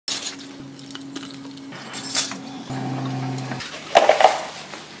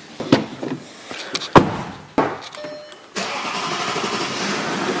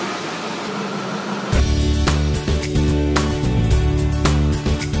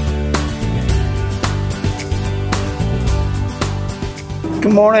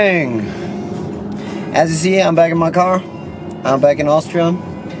Good morning. As you see, I'm back in my car. I'm back in Austria.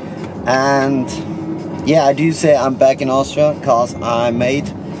 And yeah, I do say I'm back in Austria because I made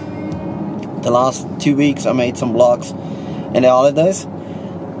the last 2 weeks I made some vlogs in the holidays,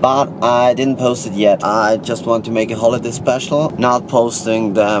 but I didn't post it yet. I just want to make a holiday special, not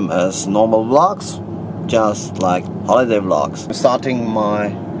posting them as normal vlogs, just like holiday vlogs. I'm starting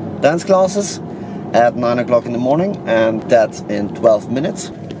my dance classes at 9 o'clock in the morning, and that's in 12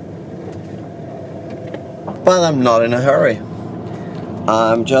 minutes. But I'm not in a hurry.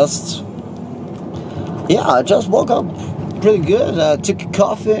 I just woke up pretty good. I took a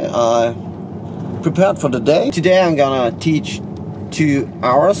coffee. I prepared for the day. Today I'm gonna teach 2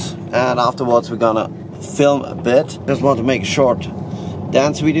 hours, and afterwards we're gonna film a bit. Just want to make a short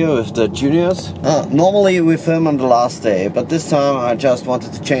dance video with the juniors. Normally we film on the last day, but this time I just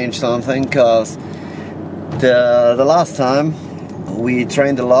wanted to change something, because the last time we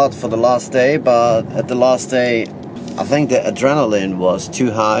trained a lot for the last day, but at the last day I think the adrenaline was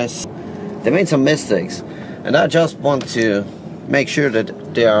too high. They made some mistakes, and I just want to make sure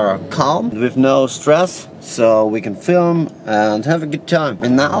that they are calm with no stress, so we can film and have a good time.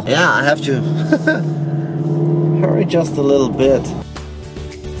 And now, yeah, I have to hurry just a little bit.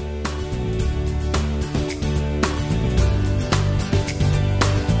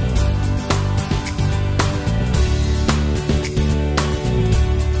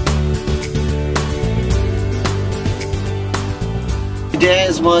 Today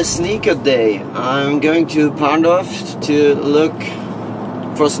is my sneaker day. I'm going to Pandorf to look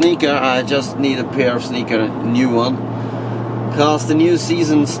for a sneaker. I just need a pair of sneakers, a new one, because the new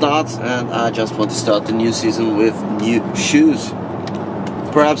season starts and I just want to start the new season with new shoes.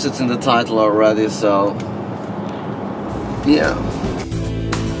 Perhaps it's in the title already, so yeah.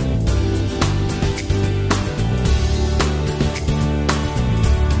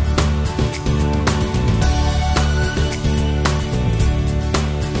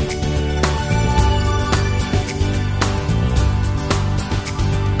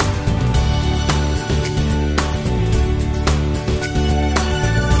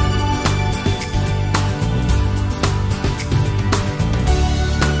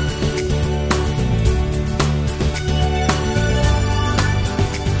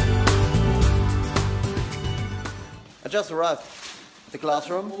 I just arrived at the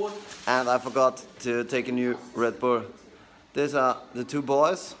classroom and I forgot to take a new Red Bull. These are the 2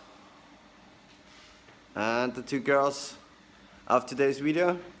 boys and the 2 girls of today's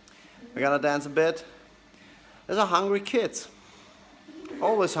video. We're gonna dance a bit. These are hungry kids.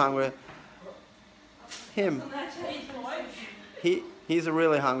 Always hungry. Him. He's a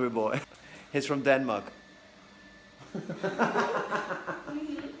really hungry boy. He's from Denmark.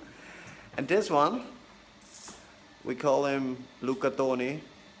 And this one, we call him Luca Toni.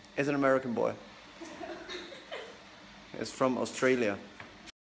 He's an American boy. He's from Australia.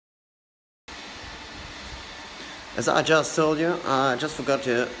 As I just told you, I just forgot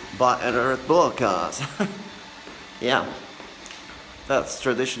to buy a Red Bull, cause yeah, that's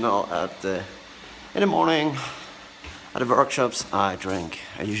traditional in the morning at the workshops. I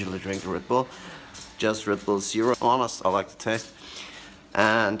usually drink the Red Bull, just Red Bull Zero. Honest, I like the taste,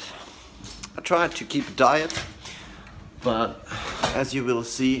 and I try to keep a diet. But as you will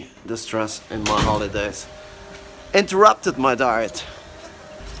see, the stress in my holidays interrupted my diet.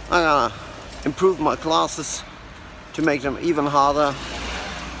 I'm gonna improve my classes to make them even harder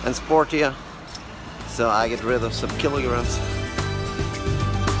and sportier, so I get rid of some kilograms.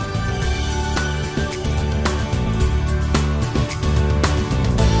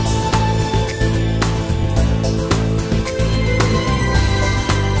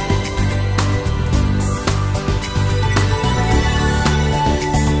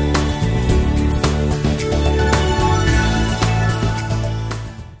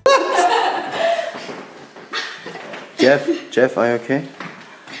 Jeff, are you okay?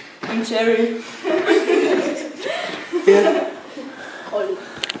 I'm Jerry. Yeah.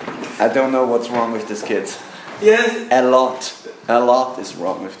 I don't know what's wrong with this kid. Yes. A lot is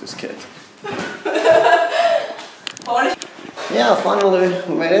wrong with this kid. Yeah, finally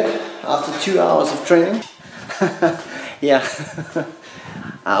we made it after 2 hours of training. Yeah.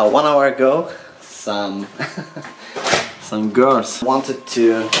 1 hour ago, some girls wanted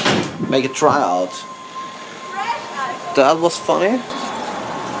to make a tryout. That was funny.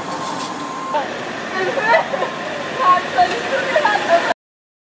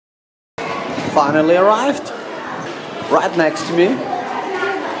 Finally arrived. Right next to me,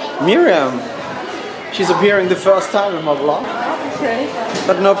 Miriam. She's appearing the first time in my vlog. Okay.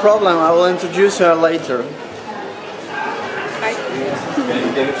 But no problem, I will introduce her later. Hi.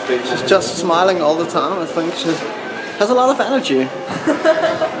 She's just smiling all the time. I think she has a lot of energy.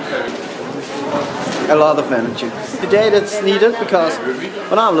 A lot of energy. Today that's needed because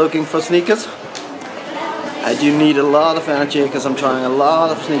when I'm looking for sneakers, I do need a lot of energy because I'm trying a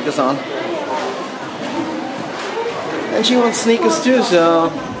lot of sneakers on. And she wants sneakers too,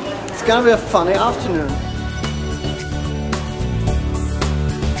 so it's gonna be a funny afternoon.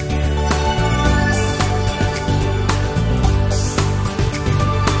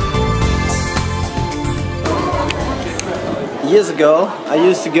 Years ago, I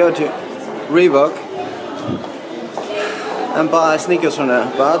used to go to Reebok and buy sneakers from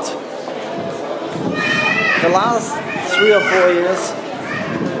there, but the last 3 or 4 years,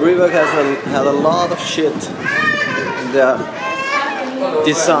 Reebok has had a lot of shit in their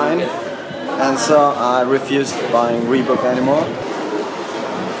design, and so I refused buying Reebok anymore.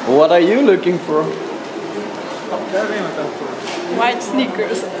 What are you looking for? White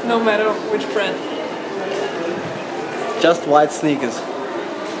sneakers, no matter which brand. Just white sneakers.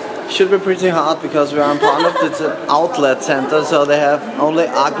 Should be pretty hard because we are in Poland. It's an outlet center, so they have only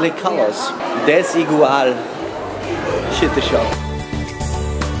ugly colors. Desigual. Shitty shop.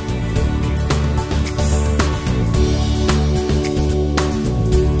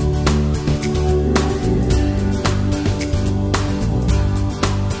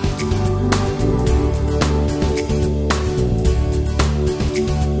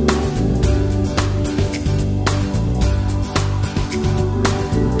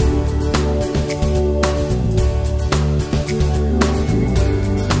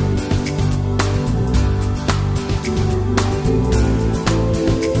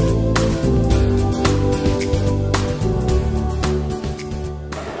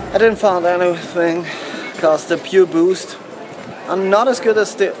 I didn't find anything because the Pure Boost are not as good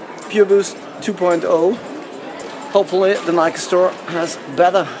as the Pure Boost 2.0. Hopefully the Nike store has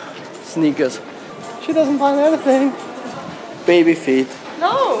better sneakers. She doesn't find anything. Baby feet.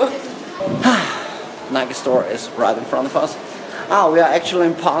 No! Nike store is right in front of us. We are actually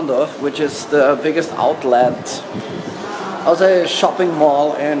in Pandorf, which is the biggest outlet, I would say, shopping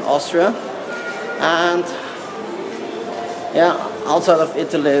mall in Austria. And yeah, outside of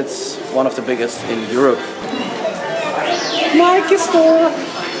Italy, it's one of the biggest in Europe. Nike store!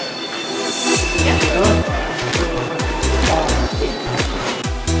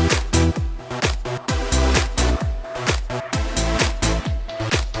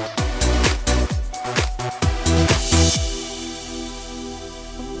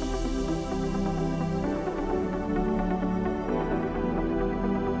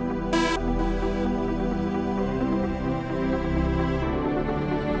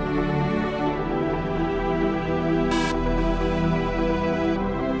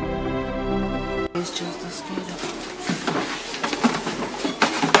 It's just a skater.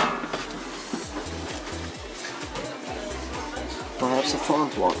 Perhaps a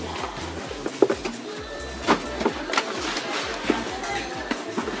front one.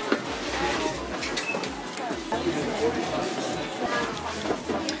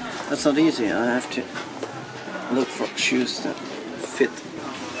 That's not easy. I have to look for shoes that fit.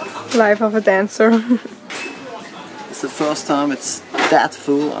 Life of a dancer. It's the first time it's that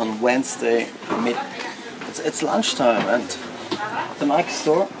full on Wednesday it's lunchtime, and the Nike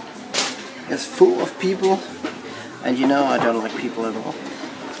store is full of people, and you know I don't like people at all.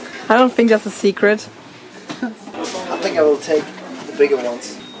 I don't think that's a secret. I think I will take the bigger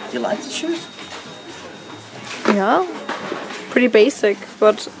ones. Do you like the shoes? Yeah, pretty basic,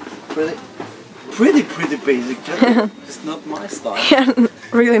 but Pretty basic, just not my style. yeah,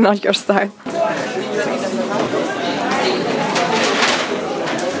 really not your style.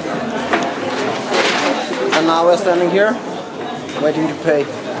 And now we're standing here, waiting to pay.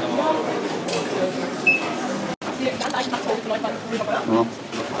 Well,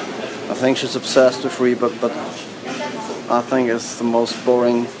 I think she's obsessed with Reebok, but I think it's the most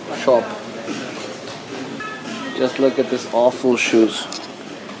boring shop. Just look at these awful shoes.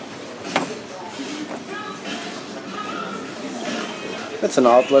 It's an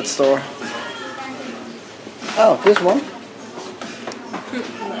outlet store. Oh, this one?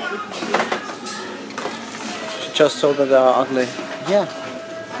 She just told me they are ugly. Yeah.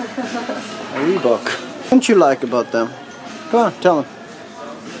 A Reebok. What don't you like about them? Come on, tell me.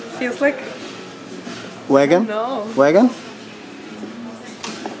 Feels like... Wagon? No. Wagon?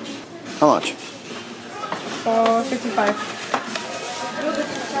 How much? For 55.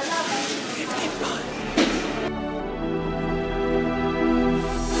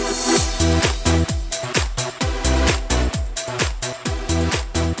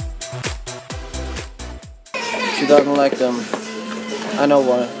 She doesn't like them. I know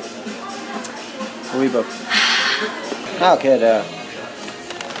one. Reebok. Okay, there.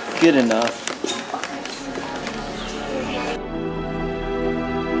 Good enough.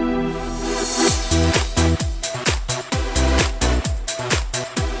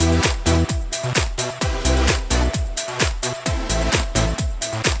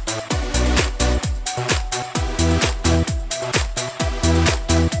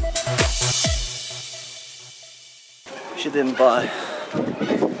 She didn't buy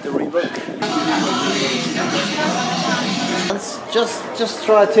the Reebok. Just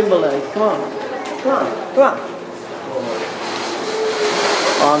try Timberlake. Come on. Come on. Come on.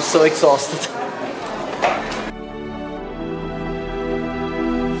 Oh, I'm so exhausted.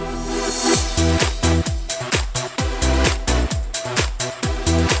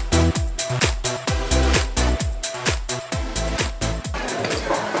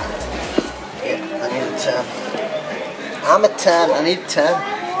 Yeah, I need a 10. I'm a 10, I need a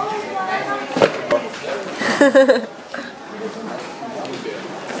 10.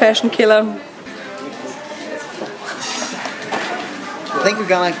 Fashion killer. I think we're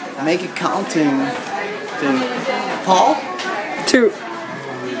gonna make a counting thing. Paul? 2.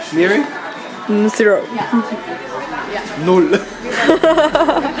 Miri? 0. Null.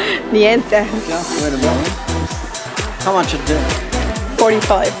 Niente. Just wait a moment. How much is it?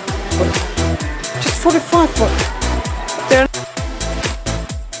 45. Just 45 for. They're